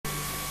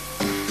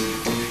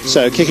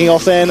So kicking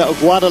off then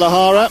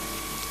Guadalajara,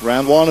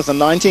 round one of the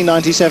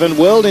 1997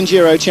 World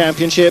Enduro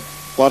Championship.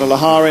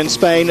 Guadalajara in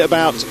Spain,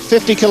 about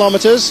 50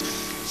 kilometres,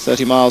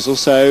 30 miles or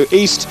so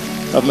east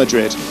of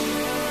Madrid.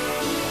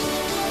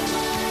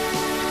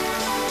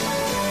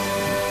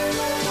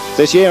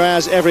 This year,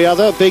 as every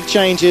other, big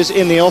changes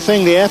in the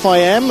offing. The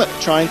FIM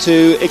trying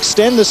to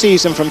extend the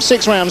season from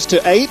 6 rounds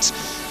to 8.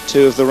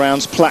 2 of the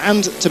rounds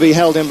planned to be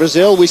held in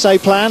Brazil. We say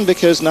planned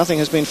because nothing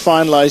has been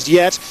finalised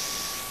yet.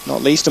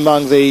 Not least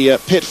among the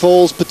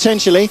pitfalls,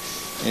 potentially,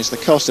 is the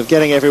cost of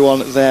getting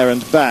everyone there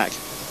and back.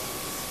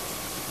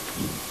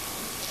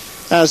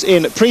 As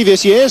in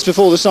previous years,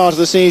 before the start of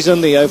the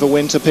season, the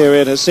overwinter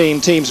period has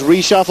seen teams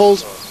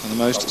reshuffled, and the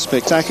most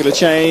spectacular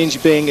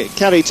change being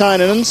Kari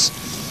Tainenen's,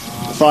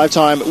 the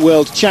 5-time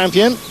world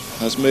champion,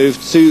 has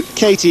moved to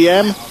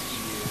KTM,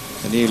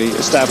 the newly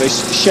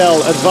established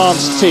Shell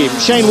Advanced team.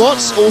 Shane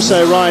Watts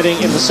also riding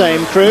in the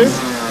same crew,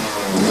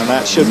 and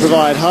that should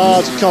provide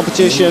hard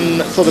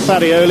competition for the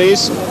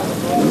Fariolis.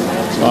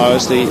 As far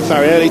as the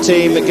Farioli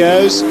team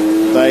goes,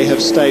 they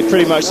have stayed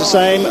pretty much the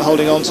same,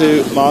 holding on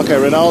to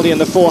Marco Rinaldi in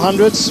the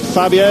 400s,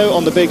 Fabio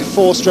on the big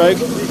 4-stroke,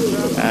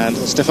 and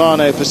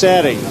Stefano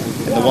Passeri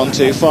in the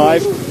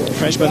 125.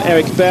 Frenchman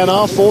Eric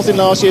Bernard, 4th in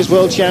last year's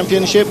World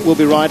Championship, will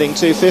be riding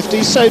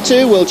 250. So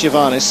too will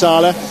Giovanni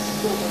Sala.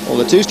 All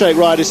the 2-stroke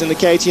riders in the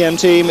KTM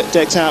team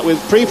decked out with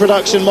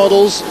pre-production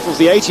models of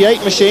the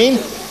 88 machine.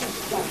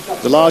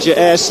 The larger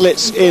air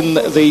slits in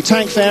the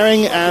tank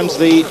fairing and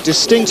the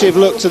distinctive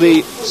look to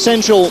the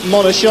central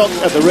monoshock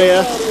at the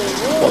rear,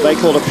 what they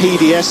call a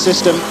PDS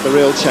system, the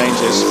real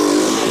changes.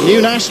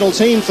 New national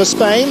team for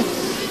Spain,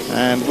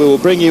 and we will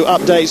bring you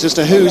updates as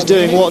to who's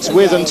doing what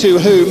with and to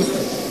whom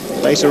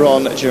later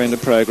on during the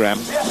programme.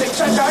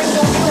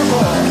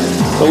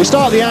 But we'll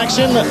start the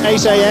action at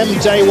 8 AM,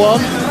 day one.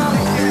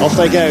 Off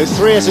they go,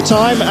 3 at a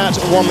time at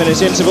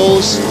 1-minute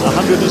intervals.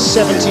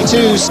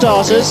 172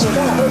 starters,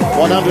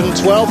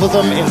 112 of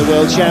them in the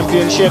World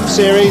Championship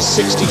Series,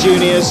 60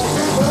 juniors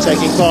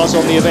taking part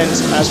on the event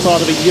as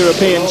part of a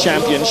European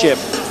Championship.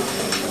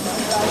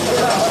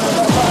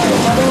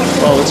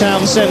 Well, the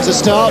town centre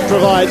start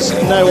provides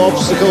no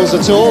obstacles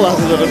at all,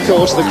 other than, of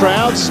course, the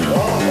crowds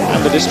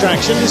and the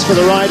distractions for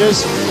the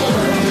riders.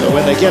 But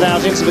when they get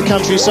out into the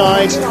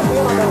countryside,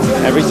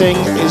 everything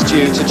is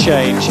due to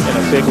change in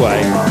a big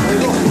way.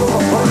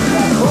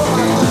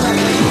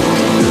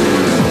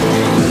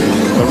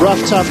 The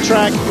rough, tough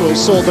track will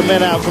sort the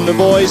men out from the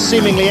boys.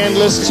 Seemingly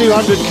endless,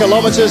 200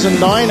 kilometres and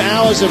 9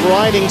 hours of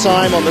riding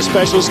time on the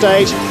special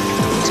stage.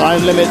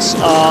 Time limits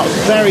are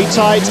very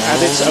tight,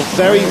 and it's a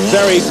very,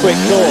 very quick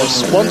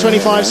course.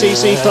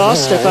 125cc class,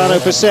 Stefano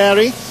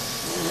Passeri.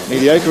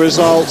 Mediocre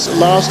results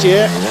last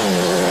year.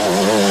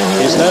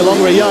 He's no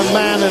longer a young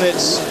man, and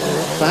it's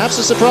perhaps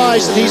a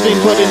surprise that he's been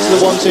put into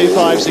the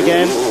 125s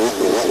again.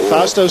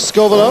 Fausto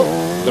Scovolo,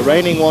 the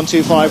reigning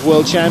 125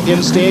 world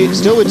champion,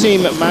 still with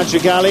team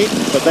Madrigali,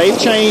 but they've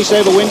changed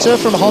over winter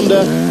from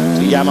Honda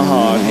to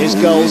Yamaha. His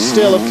goal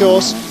still, of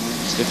course,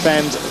 to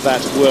defend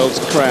that world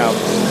crown.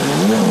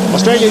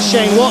 Australia's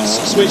Shane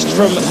Watts switched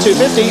from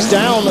 250s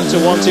down to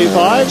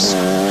 125s,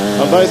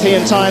 and both he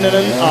and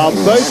Tainenen are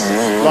both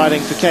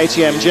riding for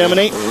KTM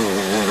Germany.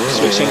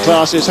 Switching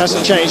classes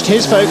hasn't changed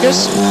his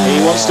focus. He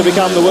wants to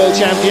become the world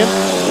champion,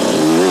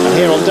 and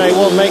here on day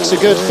one makes a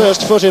good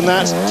first foot in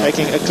that,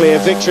 taking a clear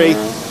victory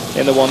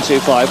in the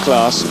 125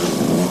 class.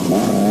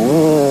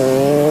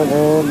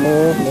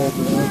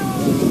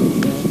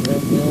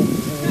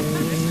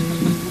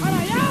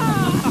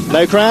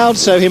 No crowd,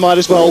 so he might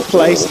as well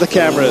place the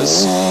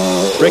cameras.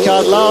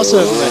 Rickard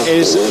Larsen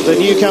is the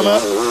newcomer.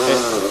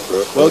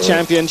 World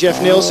champion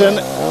Jeff Nielsen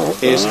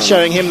is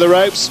showing him the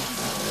ropes.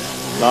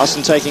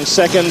 Larsen taking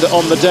second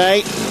on the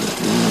day.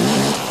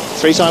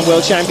 3-time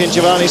world champion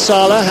Giovanni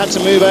Sala had to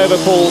move over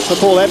for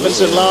Paul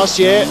Edmondson last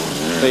year.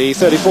 The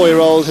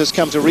 34-year-old has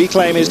come to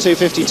reclaim his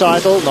 250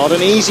 title. Not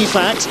an easy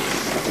fact,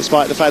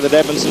 despite the fact that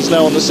Edmondson's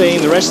now on the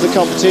scene. The rest of the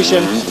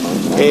competition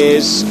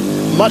is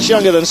much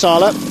younger than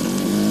Sala.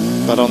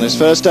 But on this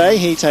first day,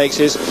 he takes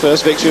his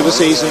first victory of the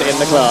season in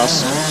the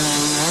class.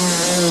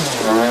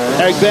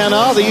 Eric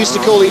Bernard, they used to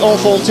call the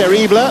Enfant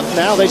Terrible.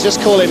 Now they just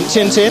call him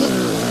Tintin.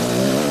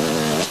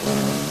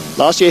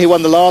 Last year he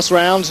won the last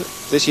round.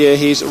 This year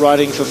he's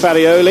riding for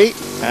Farioli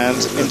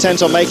and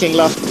intent on making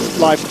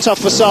life tough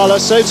for Sala.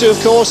 So too, of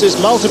course, is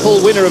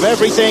multiple winner of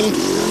everything,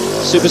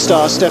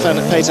 superstar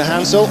Stefan Peter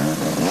Hansel.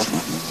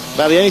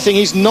 About the only thing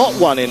he's not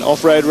won in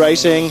off-road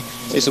racing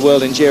is the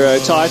World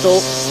Enduro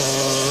title.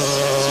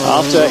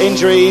 After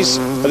injuries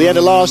at the end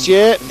of last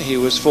year, he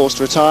was forced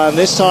to retire, and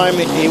this time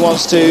he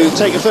wants to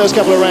take the first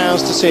couple of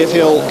rounds to see if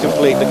he'll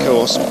complete the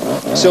course.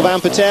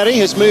 Sylvain Pateri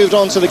has moved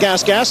on to the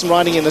gas and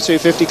riding in the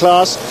 250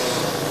 class.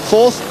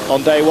 4th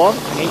on day one.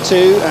 He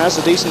too has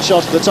a decent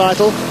shot at the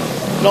title.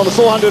 And on the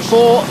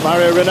 404,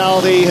 Mario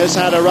Rinaldi has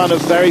had a run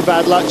of very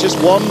bad luck, just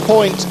 1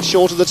 point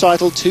short of the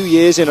title 2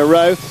 years in a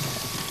row.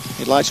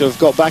 He'd like to have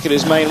got back at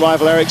his main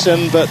rival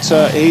Ericsson, but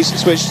he's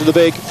switched to the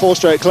big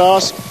 4-stroke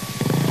class.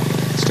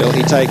 Still,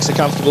 he takes a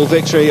comfortable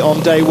victory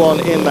on day one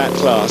in that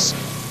class.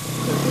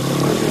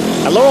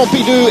 And Laurent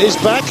Pidou is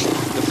back,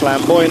 the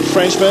flamboyant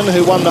Frenchman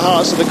who won the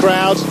hearts of the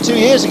crowd 2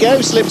 years ago,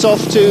 slipped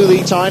off to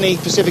the tiny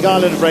Pacific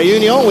island of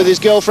Réunion with his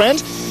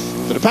girlfriend,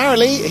 but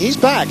apparently he's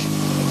back.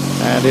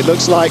 And it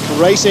looks like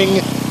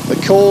racing,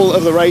 the call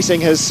of the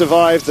racing has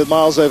survived the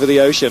miles over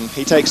the ocean.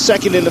 He takes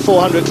second in the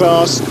 400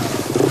 class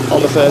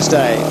on the first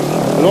day.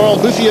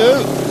 Laurent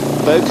Bouffieux,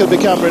 though, could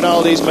become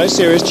Rinaldi's most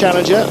serious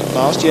challenger.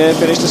 Last year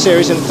finished the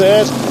series in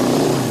third.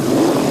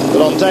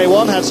 But on day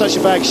one had such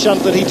a bad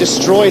shunt that he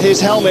destroyed his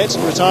helmet,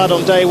 retired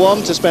on day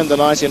one to spend the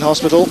night in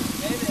hospital.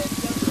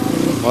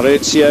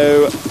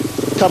 Maurizio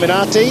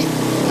Cominati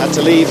had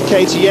to leave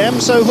KTM,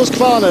 so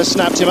Husqvarna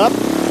snapped him up,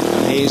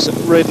 and he's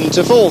ridden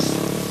to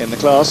fourth in the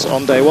class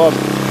on day one.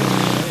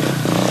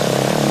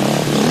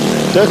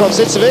 Dirk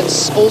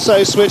Sitzewitz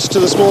also switched to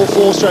the small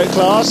four-stroke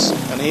class,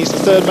 and he's the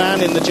third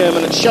man in the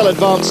German Shell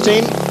Advance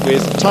team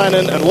with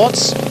Tynan and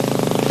Watts,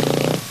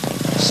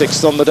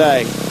 sixth on the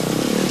day.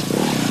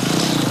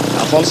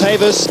 Alphonse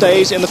Havers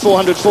stays in the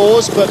 400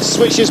 fours, but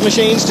switches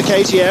machines to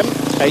KTM,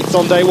 8th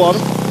on day one.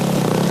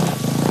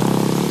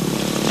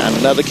 And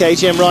another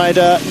KTM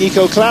rider,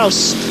 Nico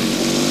Klaus.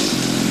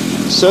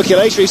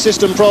 Circulatory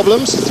system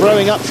problems,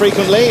 throwing up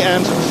frequently,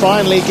 and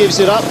finally gives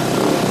it up,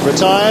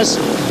 retires.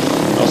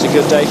 Not a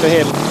good day for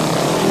him.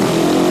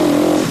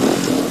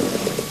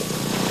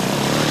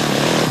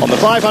 On the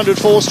 500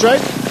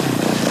 four-stroke,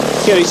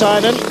 Kiri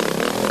Tynan.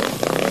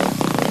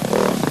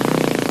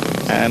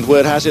 And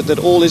word has it that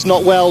all is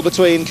not well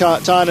between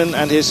Tynan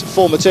and his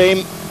former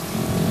team.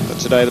 But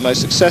today the most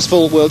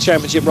successful World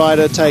Championship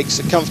rider takes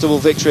a comfortable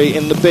victory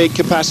in the big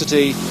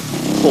capacity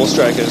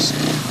four-strokers.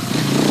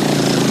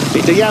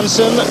 Peter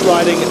Janssen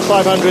riding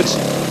 500,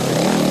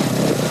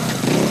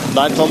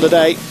 9th on the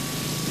day.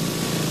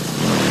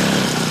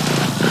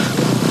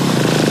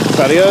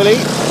 Farioli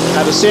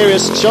had a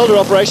serious shoulder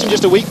operation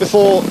just a week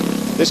before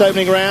this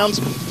opening round,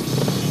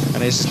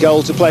 and his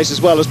goal to place as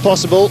well as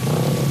possible.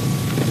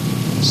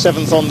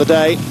 7th on the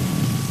day,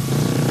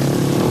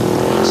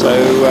 so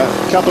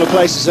a couple of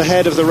places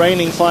ahead of the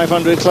reigning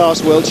 500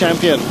 class world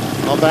champion.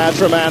 Not bad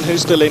for a man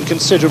who's still in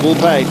considerable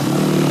pain.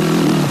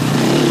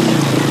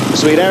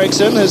 Swede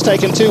Eriksson has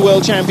taken 2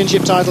 world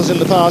championship titles in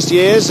the past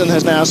years and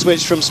has now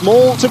switched from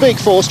small to big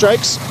four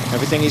strokes.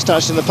 Everything he's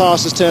touched in the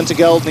past has turned to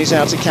gold, and he's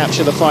out to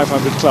capture the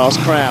 500 class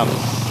crown.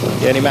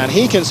 The only man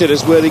he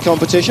considers worthy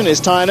competition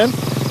is Tynan,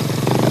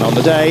 and on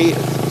the day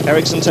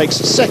Eriksson takes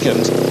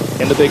second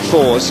in the big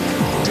fours.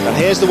 And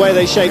here's the way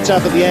they shaped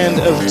up at the end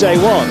of day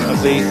one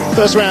of the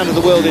first round of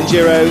the World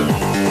Enduro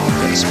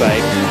in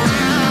Spain.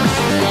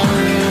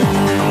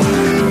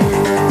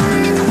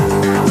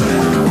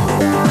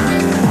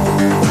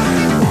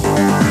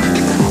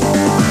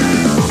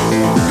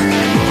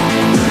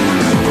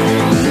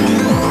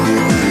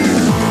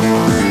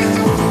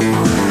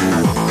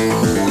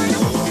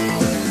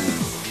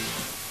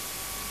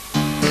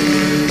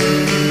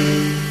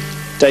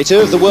 Day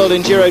 2 of the World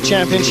Enduro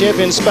Championship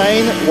in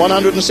Spain,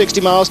 160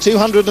 miles,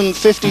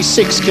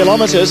 256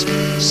 kilometres,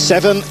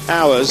 7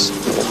 hours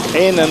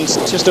in and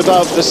just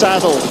above the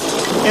saddle.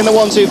 In the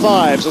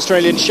 125s,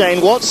 Australian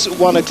Shane Watts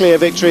won a clear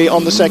victory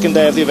on the second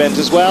day of the event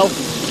as well.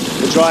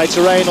 The dry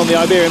terrain on the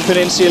Iberian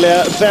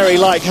Peninsula, very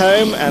like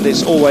home, and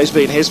it's always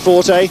been his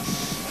forte.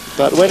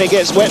 But when it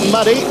gets wet and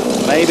muddy,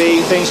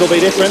 maybe things will be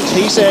different.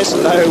 He says,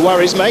 no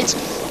worries, mate.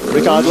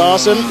 Ricard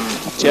Larsen,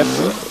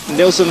 Jeff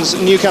Nilsson's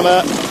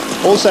newcomer,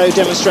 also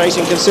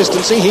demonstrating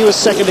consistency. He was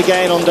second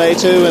again on day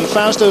 2, and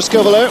Fausto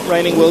Scovolo,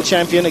 reigning world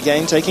champion,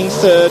 again taking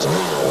third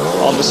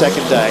on the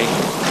second day.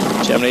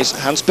 Germany's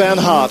Hans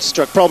Bernhard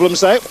struck problems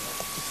though.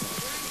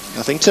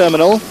 Nothing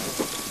terminal,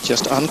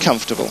 just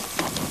uncomfortable.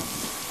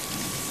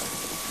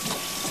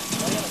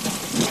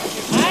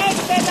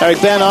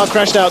 Eric Bernhard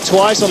crashed out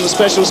twice on the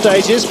special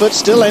stages, but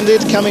still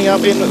ended coming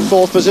up in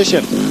 4th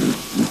position.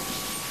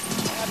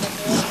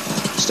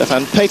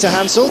 Stefan Peter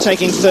Hansel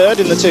taking third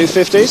in the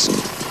 250s.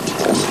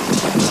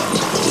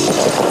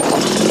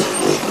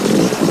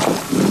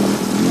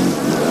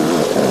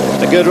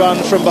 A good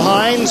run from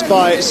behind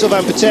by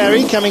Sylvain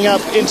Petteri, coming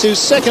up into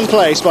 2nd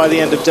place by the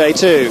end of day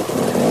 2.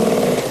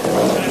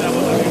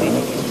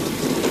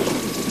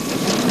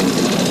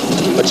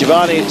 But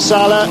Giovanni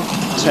Sala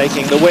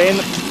taking the win,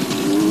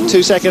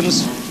 2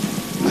 seconds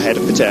ahead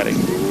of Petteri.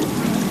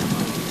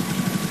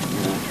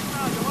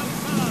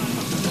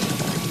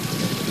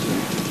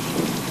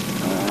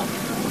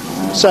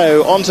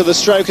 So on to the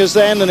strokers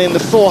then, and in the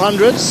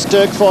 400s,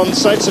 Dirk von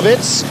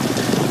Sitzewitz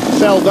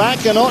fell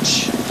back a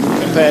notch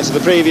compared to the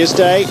previous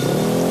day.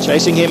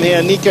 Chasing him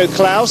here, Nico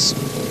Klaus,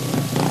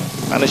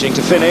 managing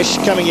to finish,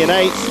 coming in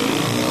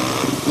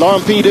 8th.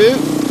 Laurent Pidou,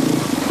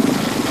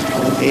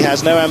 he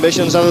has no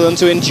ambitions other than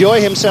to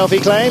enjoy himself, he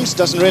claims.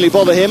 Doesn't really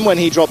bother him when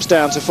he drops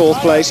down to 4th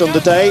place on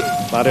the day.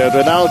 Mario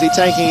Rinaldi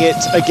taking it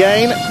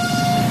again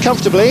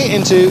comfortably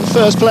into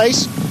 1st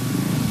place.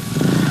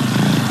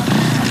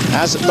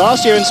 As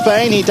last year in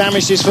Spain, he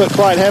damaged his foot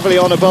quite heavily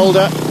on a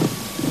boulder,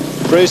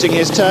 bruising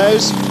his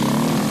toes.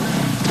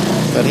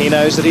 But he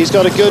knows that he's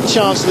got a good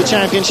chance of the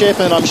championship,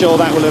 and I'm sure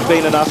that will have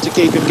been enough to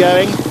keep him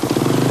going.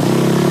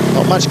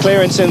 Not much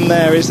clearance in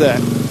there, is there?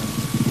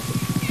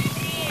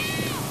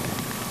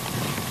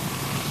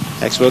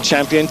 Ex-world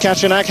champion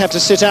Katrinak had to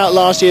sit out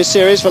last year's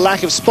series for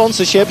lack of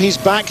sponsorship. He's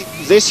back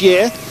this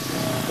year.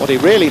 What he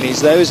really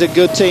needs, though, is a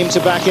good team to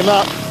back him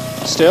up.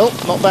 Still,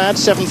 not bad,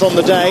 7th on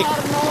the day.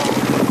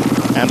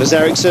 Anders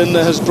Eriksson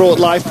has brought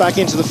life back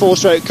into the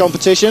four-stroke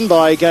competition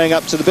by going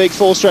up to the big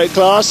four-stroke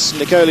class.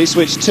 Nicoli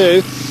switched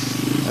too.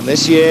 And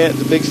this year,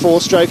 the big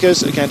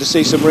four-strokers are going to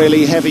see some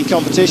really heavy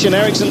competition.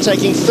 Eriksson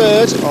taking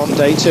 3rd on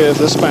day 2 of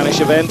the Spanish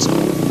event.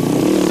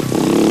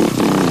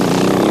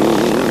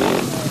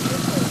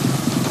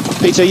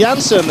 Peter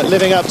Janssen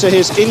living up to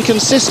his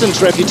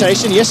inconsistent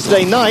reputation.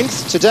 Yesterday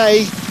 9th,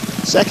 today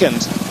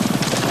 2nd.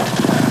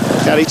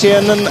 Kari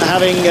Tiernan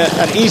having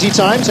an easy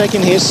time,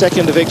 taking his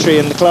 2nd victory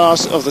in the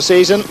class of the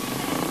season.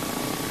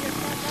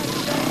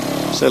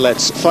 So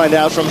let's find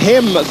out from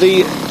him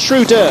the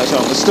true dirt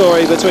on the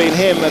story between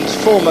him and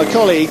former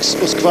colleagues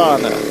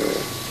Husqvarna.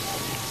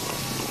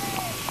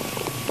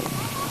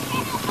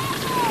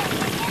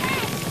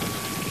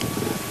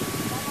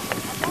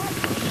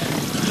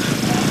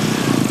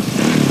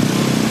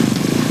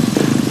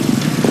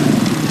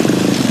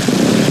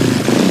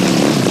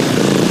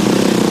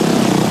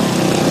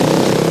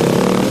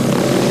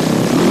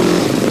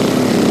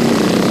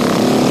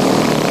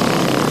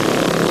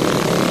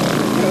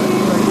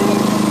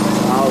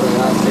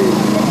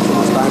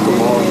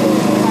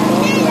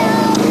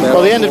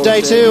 Well, the end of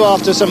day 2,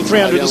 after some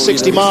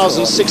 360 miles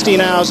and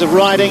 16 hours of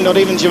riding, not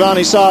even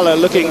Giovanni Sala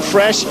looking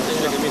fresh,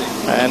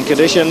 and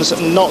conditions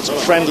not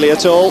friendly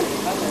at all.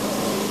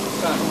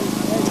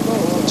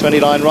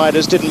 29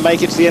 riders didn't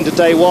make it to the end of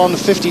day 1,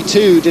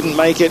 52 didn't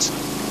make it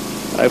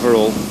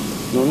overall.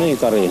 Interviewing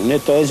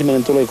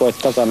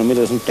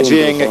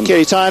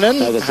Kiri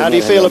Tainen, how do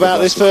you feel about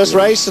this first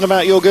race and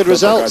about your good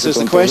results is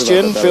the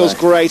question. Feels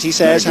great, he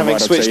says, having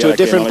switched to a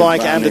different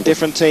bike and a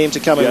different team to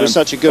come in with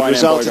such a good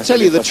result. To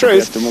tell you the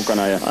truth,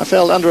 I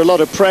felt under a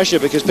lot of pressure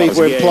because people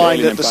were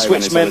implying that the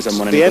switch meant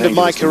the end of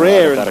my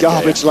career and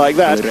garbage like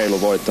that.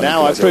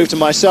 Now I proved to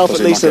myself at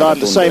least that I'm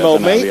the same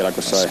old me,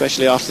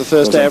 especially after the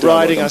first day of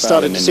riding. I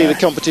started to see the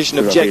competition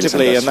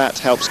objectively, and that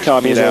helps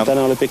calm you down.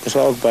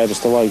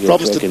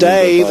 Problems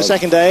today, the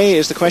second day,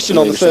 is the question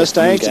on the first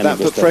stage. Did that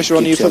put pressure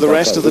on you for the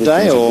rest of the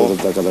day, or not?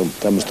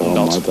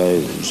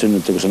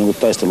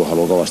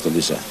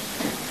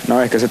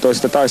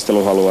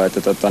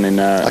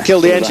 I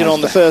killed the engine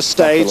on the first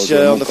stage,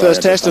 on the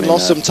first test, and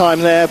lost some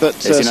time there,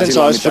 but since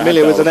I was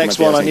familiar with the next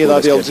one, I knew that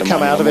I'd be able to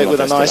come out of it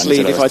with a nice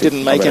lead if I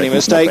didn't make any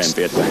mistakes.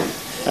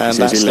 And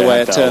that's the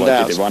way it turned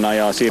out.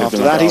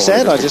 After that, he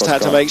said, I just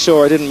had to make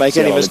sure I didn't make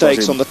any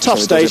mistakes on the tough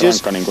stages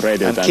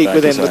and keep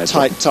within the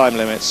tight time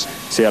limits.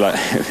 Siellä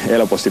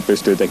helposti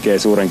pystyy tekemään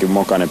suurenkin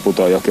mokan ja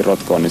putoaa johonkin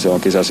rotkoon, niin se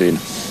on kisa siinä.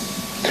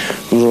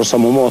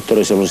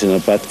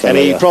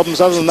 Any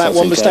problems other than that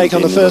one mistake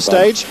on the first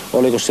stage?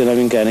 Oliko siellä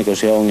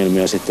minkäännäköisiä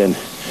ongelmia sitten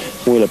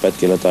muilla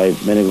pätkillä tai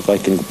menikö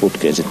kaikki niinku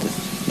putkeen sitten?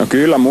 No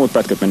kyllä muut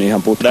pätkät meni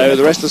ihan putkeen. No,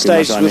 the rest of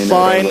the stages were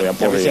fine.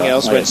 Everything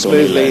else went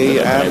smoothly,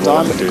 and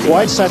I'm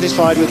quite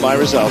satisfied with my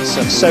results.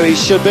 And so he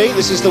should be.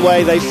 This is the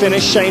way they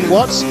finish. Shane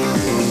Watts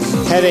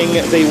heading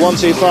the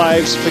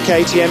 125s for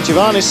KTM.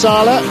 Giovanni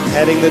Sala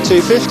heading the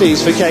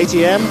 250s for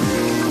KTM.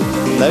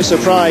 No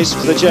surprise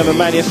for the German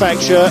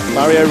manufacturer.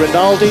 Mario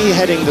Rinaldi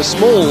heading the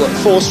small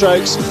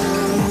four-strokes.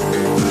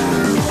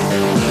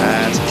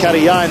 And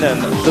Kari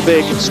Jäinen, the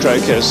big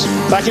strokers.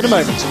 Back in a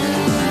moment.